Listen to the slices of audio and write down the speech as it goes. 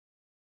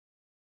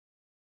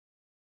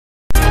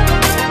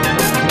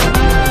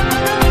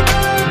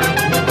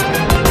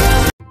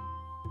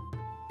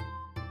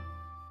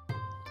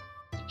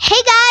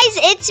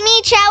it's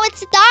me, Chow with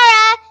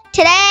Sithara.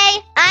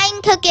 Today,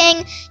 I'm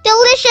cooking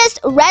delicious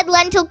red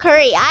lentil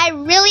curry. I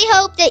really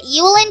hope that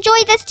you will enjoy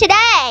this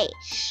today.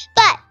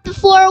 But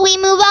before we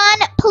move on,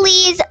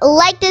 please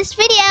like this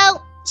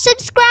video,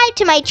 subscribe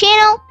to my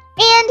channel,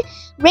 and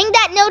ring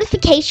that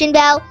notification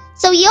bell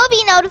so you'll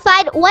be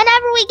notified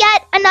whenever we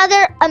get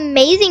another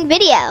amazing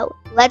video.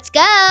 Let's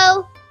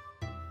go!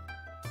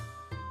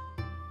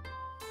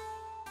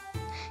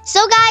 So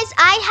guys,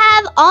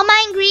 I have all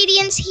my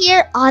ingredients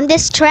here on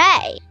this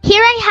tray.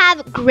 Here I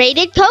have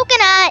grated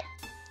coconut,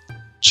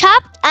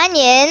 chopped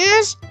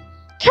onions,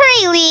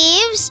 curry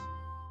leaves,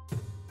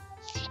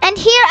 and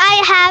here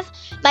I have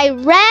my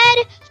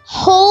red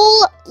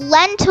whole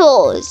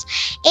lentils,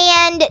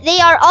 and they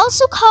are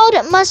also called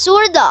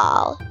Masoor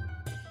dal.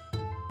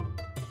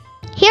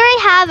 Here I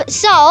have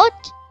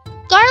salt,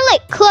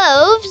 garlic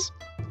cloves,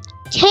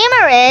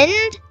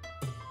 tamarind,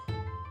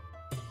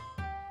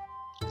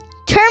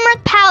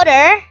 turmeric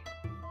powder,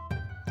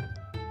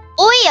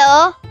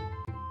 oil,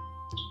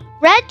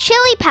 red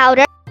chili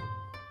powder,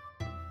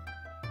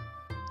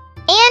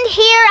 and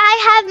here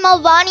I have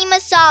Malvani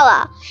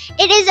Masala.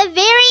 It is a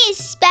very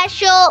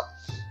special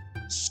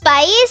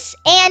spice,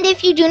 and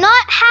if you do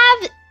not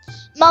have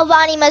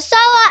Malvani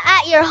Masala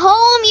at your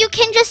home, you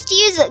can just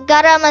use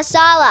Garam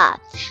Masala.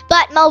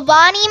 But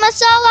Malvani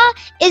Masala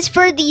is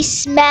for the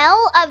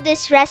smell of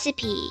this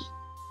recipe.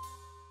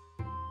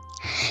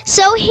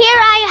 So here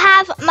I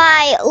have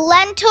my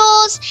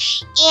lentils,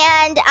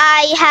 and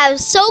I have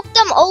soaked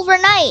them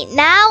overnight.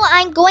 Now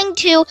I'm going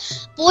to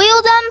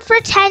boil them for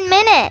 10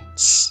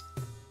 minutes.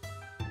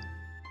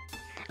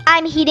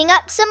 I'm heating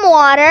up some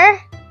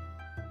water,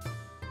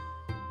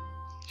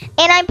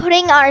 and I'm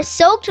putting our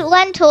soaked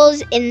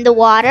lentils in the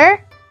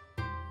water,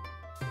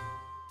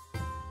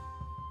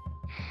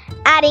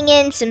 adding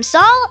in some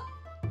salt,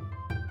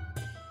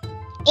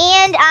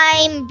 and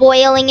I'm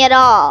boiling it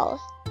all.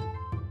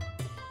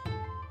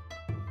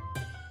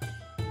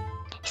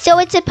 So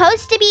it's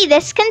supposed to be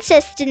this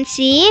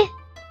consistency.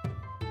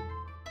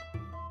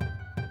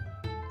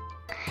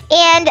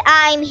 And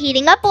I'm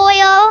heating up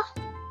oil,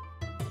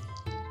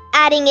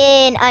 adding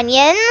in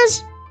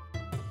onions,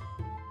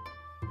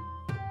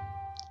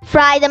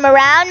 fry them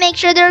around, make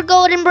sure they're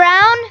golden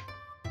brown.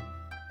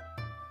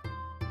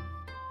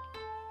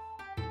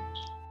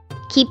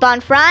 Keep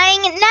on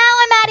frying. Now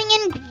I'm adding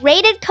in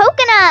grated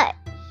coconut.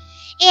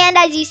 And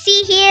as you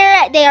see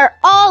here, they are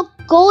all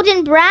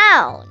golden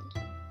brown.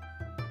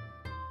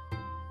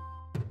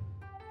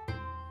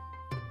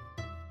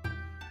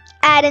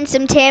 Add in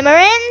some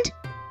tamarind,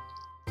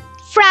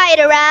 fry it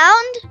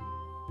around.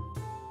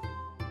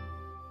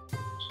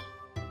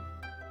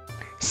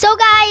 So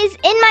guys,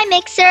 in my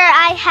mixer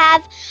I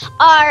have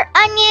our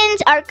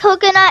onions, our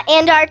coconut,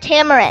 and our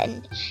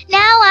tamarind.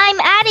 Now I'm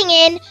adding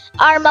in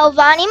our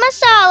Malvani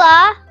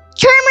Masala,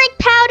 turmeric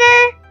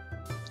powder,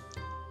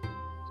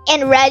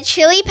 and red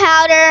chili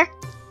powder.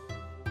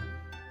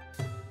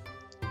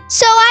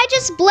 So I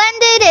just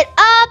blended it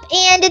up,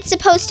 and it's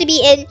supposed to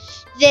be in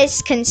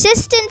this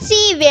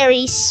consistency,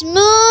 very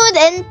smooth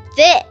and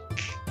thick.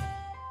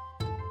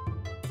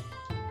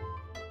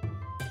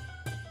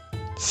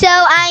 So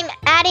I'm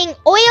adding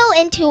oil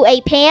into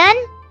a pan,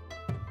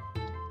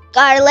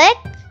 garlic,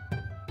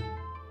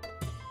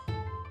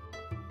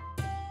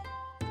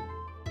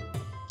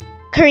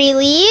 curry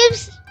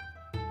leaves,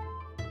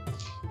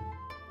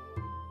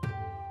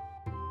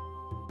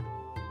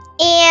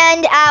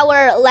 and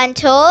our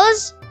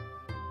lentils.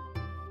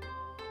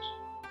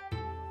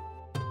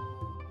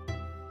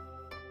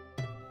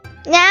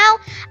 Now,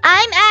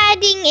 I'm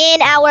adding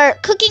in our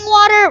cooking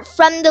water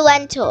from the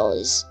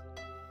lentils.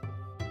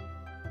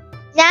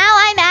 Now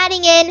I'm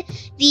adding in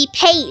the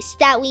paste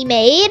that we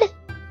made.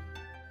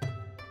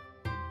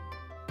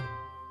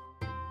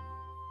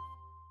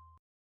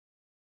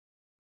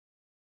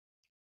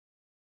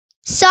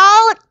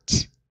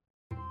 Salt.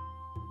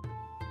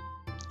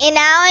 And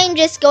now I'm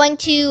just going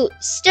to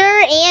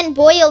stir and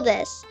boil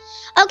this.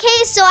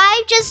 Okay, so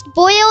I've just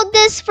boiled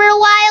this for a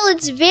while.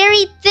 It's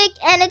very thick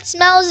and it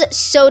smells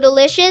so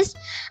delicious.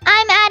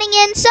 I'm adding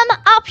in some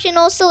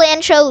optional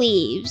cilantro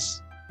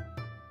leaves.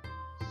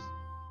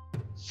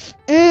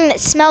 It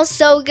smells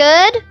so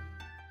good.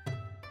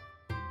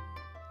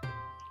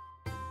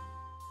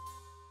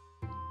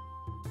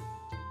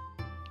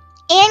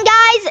 And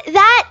guys,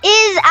 that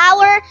is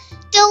our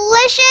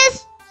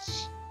delicious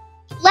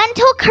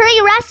lentil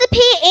curry recipe,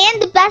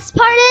 and the best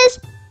part is,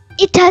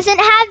 it doesn't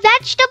have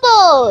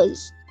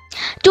vegetables.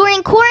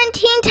 During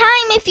quarantine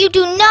time, if you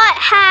do not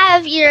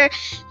have your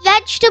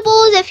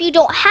vegetables, if you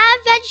don't have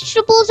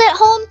vegetables at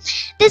home,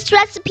 this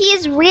recipe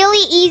is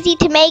really easy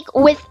to make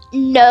with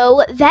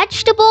no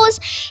vegetables.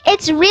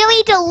 It's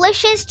really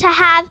delicious to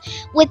have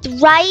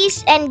with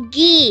rice and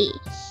ghee.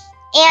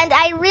 And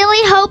I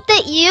really hope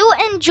that you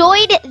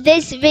enjoyed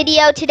this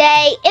video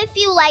today. If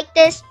you like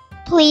this,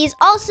 please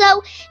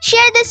also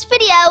share this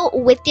video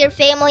with your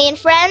family and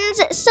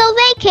friends so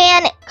they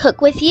can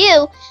cook with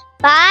you.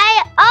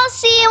 Bye! I'll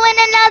see you in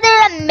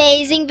another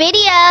amazing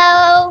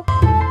video!